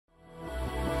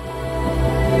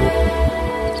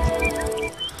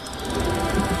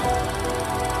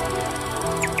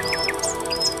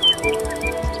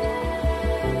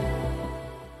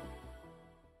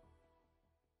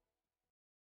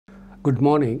Good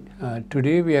morning.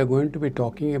 Today we are going to be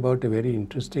talking about a very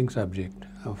interesting subject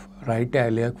of right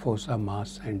iliac fossa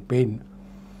mass and pain.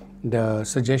 The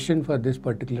suggestion for this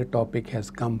particular topic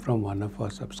has come from one of our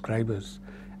subscribers,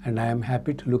 and I am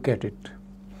happy to look at it.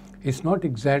 It's not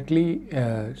exactly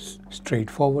a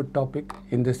straightforward topic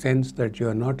in the sense that you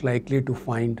are not likely to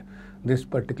find this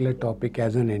particular topic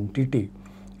as an entity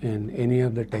in any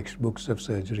of the textbooks of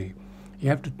surgery. You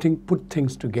have to put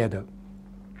things together.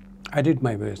 I did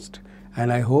my best,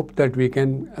 and I hope that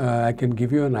I can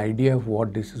give you an idea of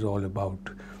what this is all about.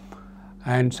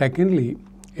 And secondly,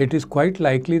 it is quite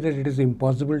likely that it is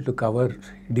impossible to cover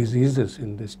diseases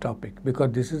in this topic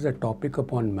because this is a topic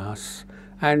upon mass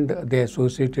and the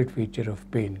associated feature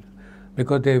of pain,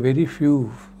 because there are very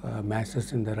few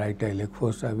masses in the right iliac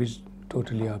fossa which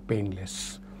totally are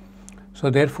painless. So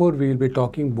therefore, we will be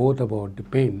talking both about the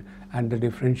pain and the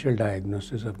differential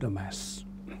diagnosis of the mass.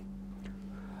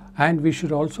 And we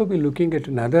should also be looking at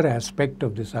another aspect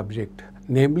of the subject,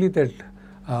 namely that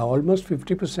almost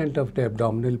 50% of the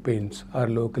abdominal pains are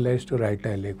localized to right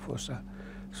iliac fossa.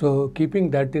 So keeping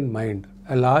that in mind,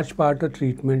 a large part of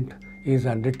treatment is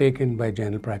undertaken by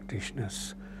general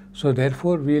practitioners. So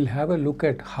therefore, we'll have a look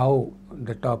at how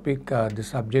the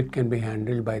subject can be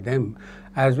handled by them,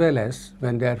 as well as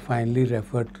when they are finally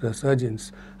referred to the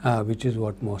surgeons, which is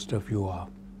what most of you are.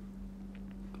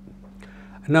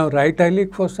 Now, right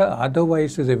iliac fossa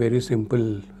otherwise is a very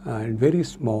simple and very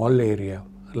small area,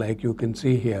 like you can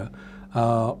see here.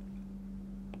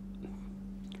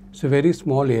 It's a very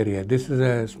small area. This is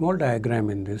a small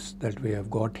diagram in this that we have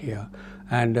got here,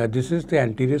 and this is the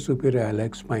anterior superior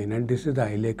iliac spine, and this is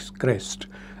the iliac crest.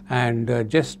 And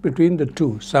just between the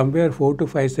two, somewhere 4 to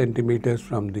 5 centimeters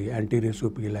from the anterior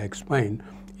superior iliac spine,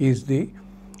 is the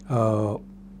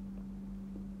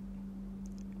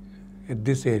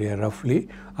this area roughly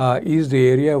is the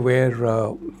area where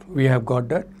we have got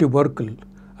the tubercle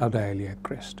of the iliac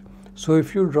crest. So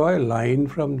if you draw a line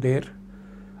from there,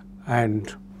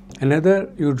 and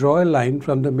you draw a line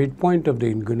from the midpoint of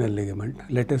the inguinal ligament,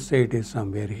 let us say it is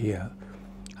somewhere here,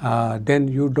 then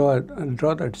you draw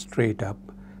that straight up,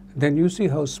 then you see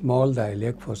how small the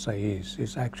iliac fossa is.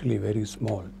 It's actually very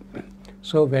small.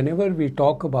 So whenever we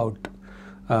talk about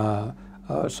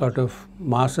sort of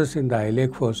masses in the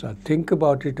iliac fossa, think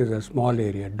about it as a small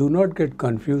area. Do not get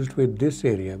confused with this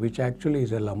area, which actually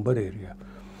is a lumbar area.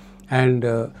 And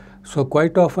so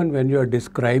quite often when you are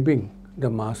describing the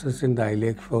masses in the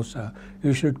iliac fossa,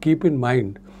 you should keep in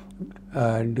mind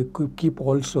and keep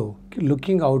also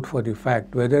looking out for the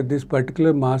fact whether this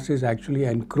particular mass is actually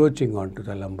encroaching onto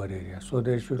the lumbar area. So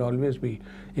there should always be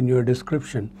in your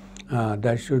description,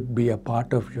 that should be a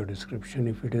part of your description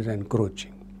if it is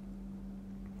encroaching.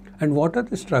 And what are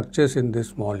the structures in this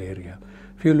small area?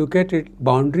 If you look at it,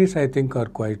 boundaries I think are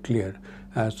quite clear.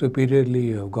 Superiorly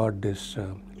you have got this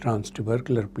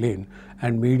transtubercular plane,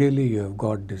 and medially you have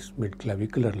got this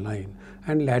midclavicular line,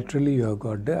 and laterally you have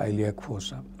got the iliac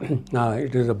fossa.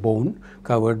 It is a bone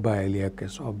covered by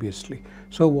iliacus, obviously.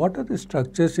 So what are the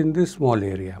structures in this small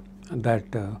area that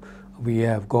we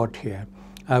have got here?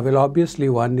 Well, obviously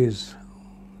one is,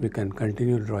 we can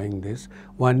continue drawing this,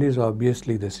 one is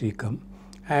obviously the cecum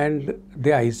and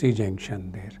the IC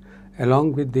junction there,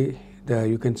 along with the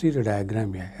you can see the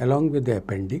diagram here, along with the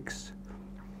appendix,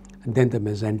 and then the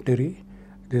mesentery,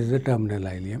 this is the terminal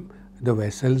ileum, the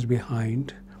vessels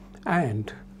behind,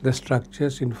 and the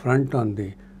structures in front on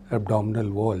the abdominal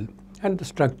wall, and the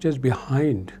structures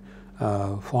behind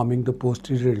forming the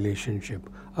posterior relationship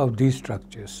of these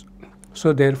structures.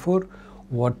 So therefore,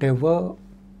 whatever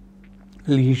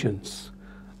lesions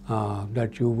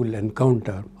that you will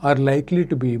encounter are likely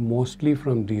to be mostly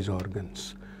from these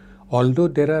organs. Although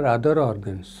there are other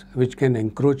organs which can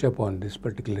encroach upon this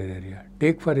particular area.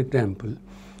 Take for example,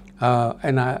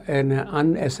 an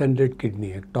unascended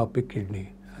kidney, ectopic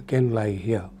kidney can lie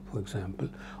here, for example,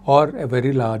 or a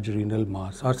very large renal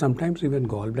mass, or sometimes even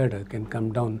gallbladder can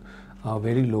come down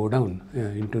very low down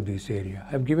into this area.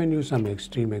 I have given you some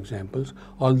extreme examples.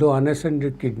 Although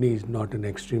unascended kidney is not an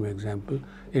extreme example,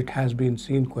 it has been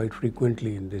seen quite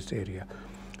frequently in this area.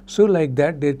 So like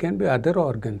that, there can be other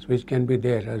organs which can be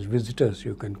there as visitors,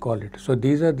 you can call it. So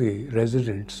these are the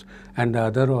residents, and the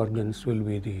other organs will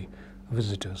be the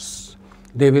visitors.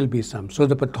 There will be some. So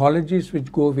the pathologies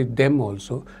which go with them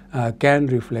also can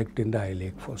reflect in the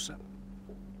iliac fossa.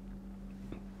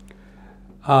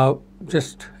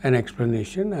 Just an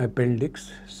explanation: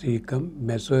 appendix, cecum,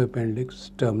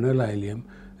 mesoappendix, terminal ileum,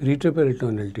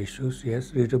 Reuterproteinal tissues.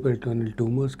 Yes, Reuterproteinal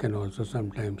tumors can also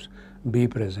sometimes be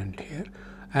present here.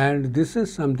 And this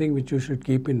is something which you should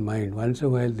keep in mind. Once a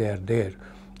while they are there.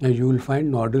 you will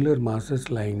find nodular masses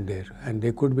lying there, and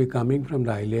they could be coming from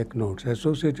the iliac nodes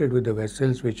associated with the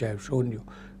vessels which I have shown you.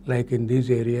 Like in these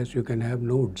areas, you can have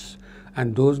nodes,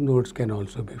 and those nodes can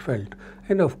also be felt.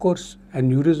 And of course,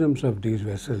 aneurysms of these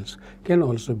vessels can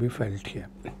also be felt here.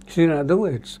 So in other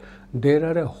words, there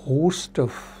are a host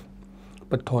of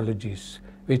pathologies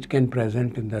which can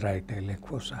present in the right iliac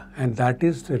fossa, and that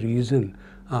is the reason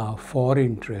for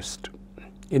interest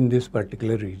in this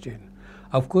particular region.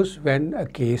 Of course, when a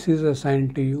case is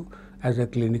assigned to you as a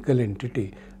clinical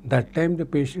entity, that time the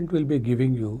patient will be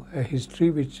giving you a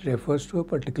history which refers to a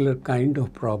particular kind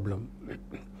of problem.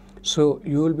 So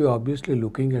you will be obviously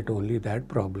looking at only that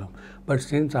problem. But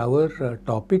since our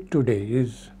topic today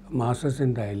is masses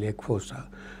in the iliac fossa,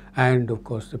 and of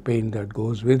course the pain that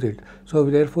goes with it, so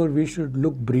therefore we should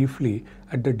look briefly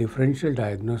at the differential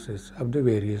diagnosis of the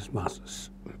various masses.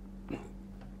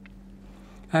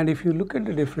 And if you look at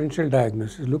the differential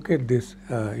diagnosis, look at this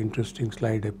interesting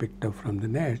slide I picked up from the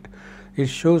net. It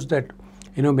shows that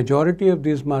majority of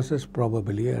these masses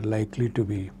probably are likely to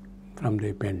be from the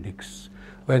appendix,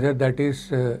 whether that is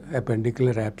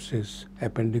appendicular abscess,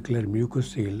 appendicular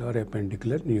mucocele, or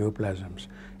appendicular neoplasms.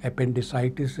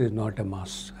 Appendicitis is not a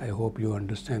mass. I hope you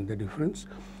understand the difference.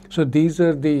 So these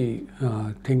are the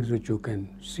things which you can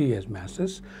see as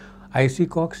masses.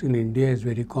 IC-COX in India is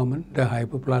very common, the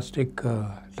hypoplastic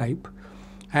type,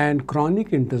 and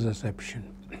chronic intersusception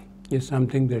is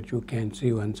something that you can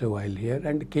see once a while here,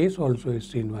 and the case also is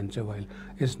seen once a while.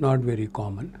 It's not very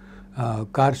common.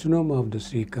 Carcinoma of the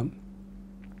cecum,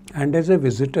 and as a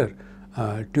visitor,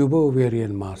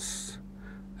 tubo-ovarian mass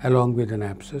along with an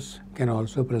abscess can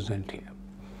also present here.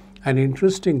 And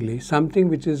interestingly, something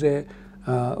which is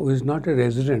not a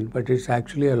resident, but it's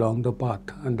actually along the path,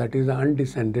 and that is the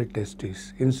undescended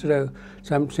testes. Instead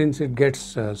of since it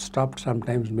gets stopped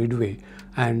sometimes midway,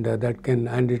 and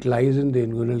it lies in the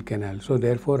inguinal canal. So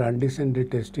therefore,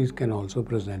 undescended testes can also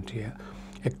present here.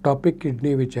 Ectopic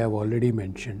kidney, which I have already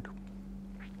mentioned,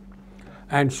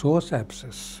 and psoas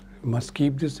abscess. You must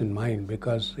keep this in mind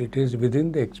because it is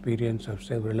within the experience of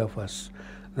several of us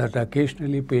that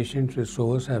occasionally patients with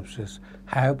psoas abscess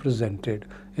have presented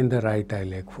in the right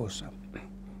iliac fossa.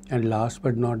 And last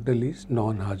but not the least,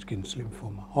 non-Hodgkin's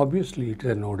lymphoma. Obviously, it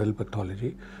is a nodal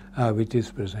pathology which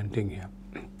is presenting here.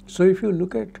 So if you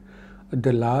look at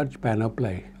the large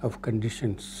panoply of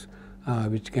conditions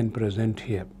which can present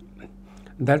here,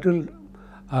 that will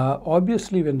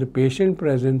obviously when the patient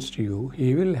presents to you,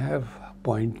 he will have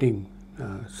pointing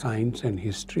signs and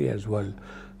history as well.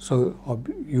 So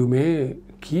you may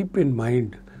keep in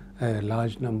mind a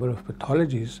large number of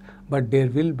pathologies, but there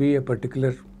will be a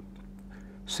particular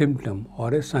symptom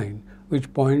or a sign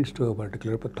which points to a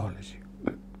particular pathology.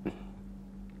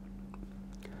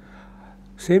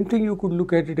 Same thing, you could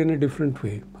look at it in a different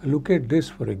way. Look at this,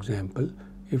 for example.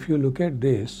 If you look at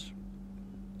this,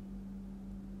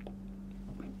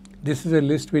 this is a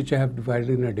list which I have divided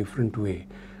in a different way.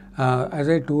 As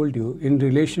I told you, in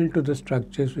relation to the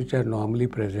structures which are normally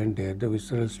present there, the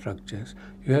visceral structures,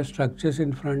 you have structures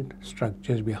in front,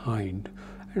 structures behind,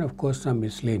 and of course some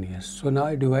miscellaneous. So now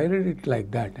I divided it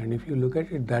like that, and if you look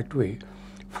at it that way,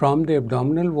 from the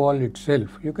abdominal wall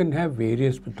itself, you can have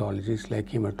various pathologies like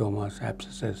hematomas,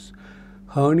 abscesses.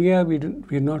 Hernia,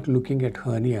 we're not looking at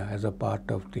hernia as a part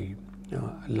of the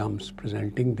lumps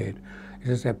presenting there. It's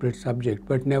a separate subject,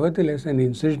 but nevertheless an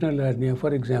incisional hernia,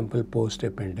 for example,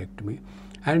 post-appendectomy,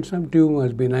 and some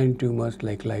tumors, benign tumors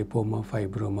like lipoma,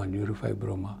 fibroma,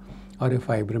 neurofibroma, or a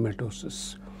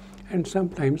fibromatosis, and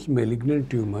sometimes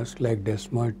malignant tumors like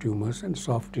desmoid tumors and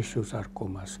soft tissue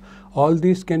sarcomas. All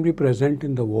these can be present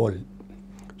in the wall.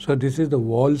 So this is the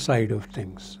wall side of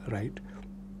things, right?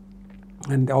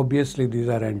 And obviously these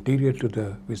are anterior to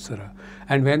the viscera.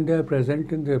 And when they are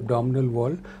present in the abdominal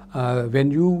wall, when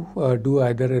you do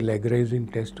either a leg raising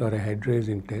test or a head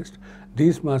raising test,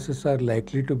 these masses are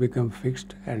likely to become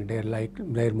fixed, and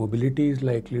their mobility is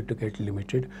likely to get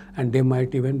limited, and they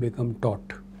might even become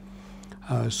taut.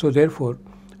 So therefore,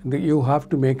 you have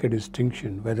to make a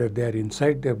distinction whether they are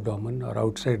inside the abdomen or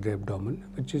outside the abdomen,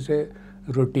 which is a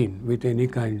routine with any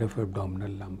kind of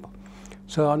abdominal lump.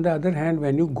 So on the other hand,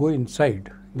 when you go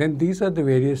inside, then these are the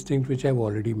various things which I have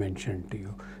already mentioned to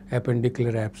you.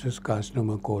 Appendicular abscess,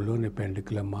 carcinoma colon,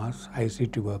 appendicular mass,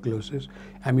 IC tuberculosis,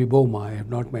 amoeboma, I have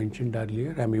not mentioned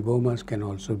earlier. Amoebomas can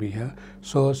also be here.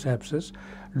 Psoas abscess.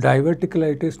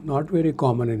 Diverticulitis, not very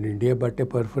common in India, but a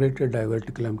perforated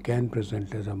diverticulum can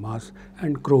present as a mass,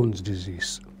 and Crohn's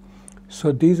disease.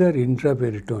 So these are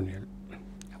intraperitoneal.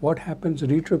 What happens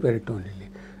retroperitoneally?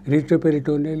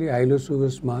 Retroperitoneally,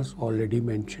 ileosuous mass, already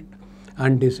mentioned.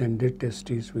 undescended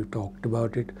testes, we talked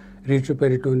about it.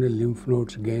 Reuterperitoneal lymph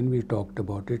nodes, again we talked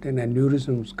about it, and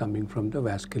aneurysms coming from the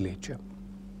vasculature.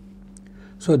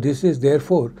 So this is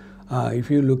therefore,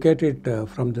 if you look at it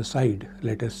from the side,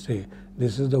 let us say,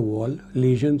 this is the wall,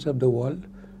 lesions of the wall,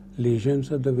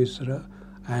 lesions of the viscera,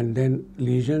 and then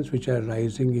lesions which are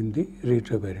rising in the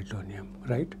retroperitoneum,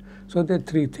 right? So there are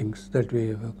three things that we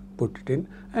have put it in,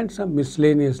 and some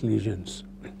miscellaneous lesions.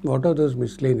 What are those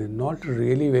miscellaneous? Not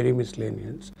really very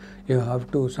miscellaneous. You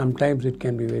have to, sometimes it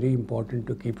can be very important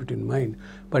to keep it in mind,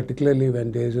 particularly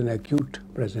when there is an acute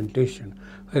presentation.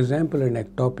 For example, an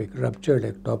ectopic, ruptured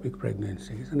ectopic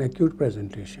pregnancy is an acute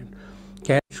presentation.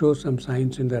 Can show some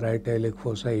signs in the right iliac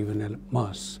fossa, even a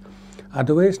mass.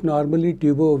 Otherwise, normally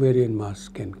tubo-ovarian mass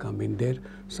can come in there.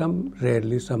 Some,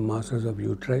 rarely, some masses of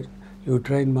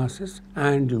uterine masses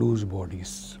and loose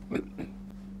bodies.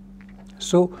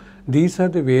 So these are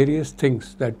the various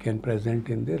things that can present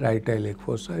in the right iliac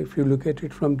fossa if you look at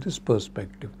it from this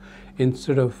perspective.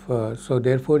 Instead of, so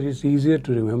therefore it's easier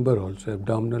to remember also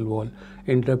abdominal wall,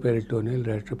 intraperitoneal,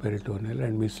 retroperitoneal,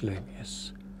 and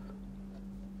miscellaneous.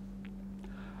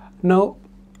 Now,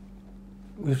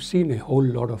 we've seen a whole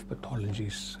lot of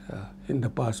pathologies in the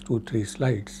past 2-3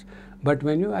 slides, but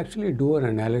when you actually do an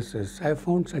analysis, I have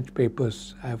found such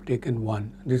papers. I have taken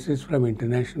one. This is from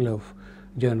International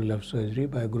Journal of Surgery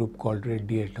by a group called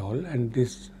Reddy et al., and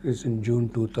this is in June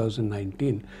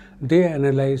 2019. They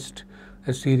analyzed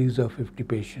a series of 50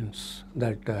 patients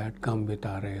that had come with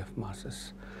RAF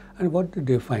masses. And what did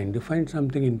they find? They find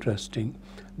something interesting,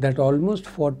 that almost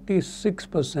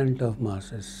 46% of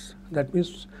masses, that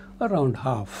means around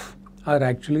half, are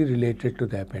actually related to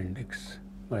the appendix,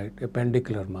 right?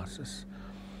 Appendicular masses.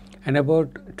 And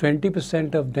about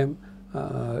 20% of them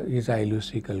is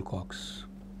ileocecal cox.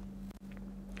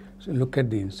 So look at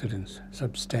the incidence,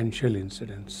 substantial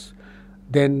incidence.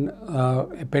 Then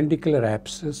appendicular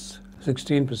abscess,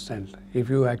 16%. If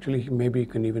you actually, maybe you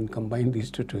can even combine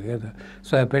these two together.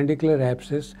 So appendicular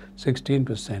abscess,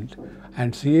 16%,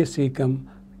 and CA-cecum,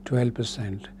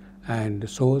 12%, and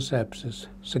psoas abscess,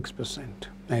 6%.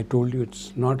 I told you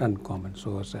it's not uncommon,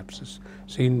 psoas abscess,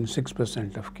 seen in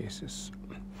 6% of cases.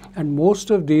 And most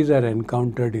of these are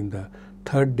encountered in the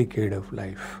third decade of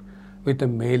life with a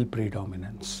male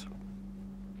predominance.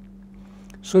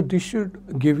 So this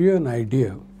should give you an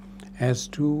idea as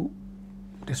to,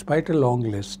 despite a long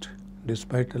list,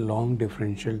 despite a long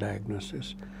differential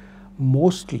diagnosis,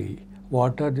 mostly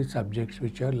what are the subjects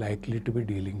which are likely to be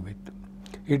dealing with.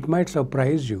 It might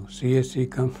surprise you,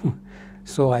 CA-cecum.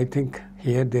 So I think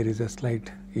here there is a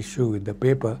slight issue with the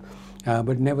paper,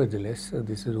 but nevertheless,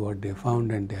 this is what they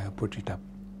found and they have put it up.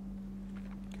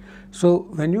 So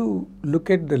when you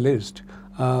look at the list,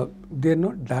 there are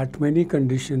not that many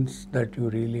conditions that you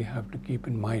really have to keep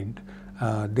in mind.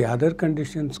 The other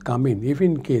conditions come in, if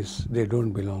in case they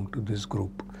don't belong to this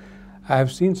group. I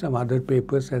have seen some other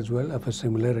papers as well of a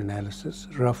similar analysis.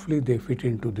 Roughly they fit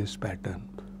into this pattern.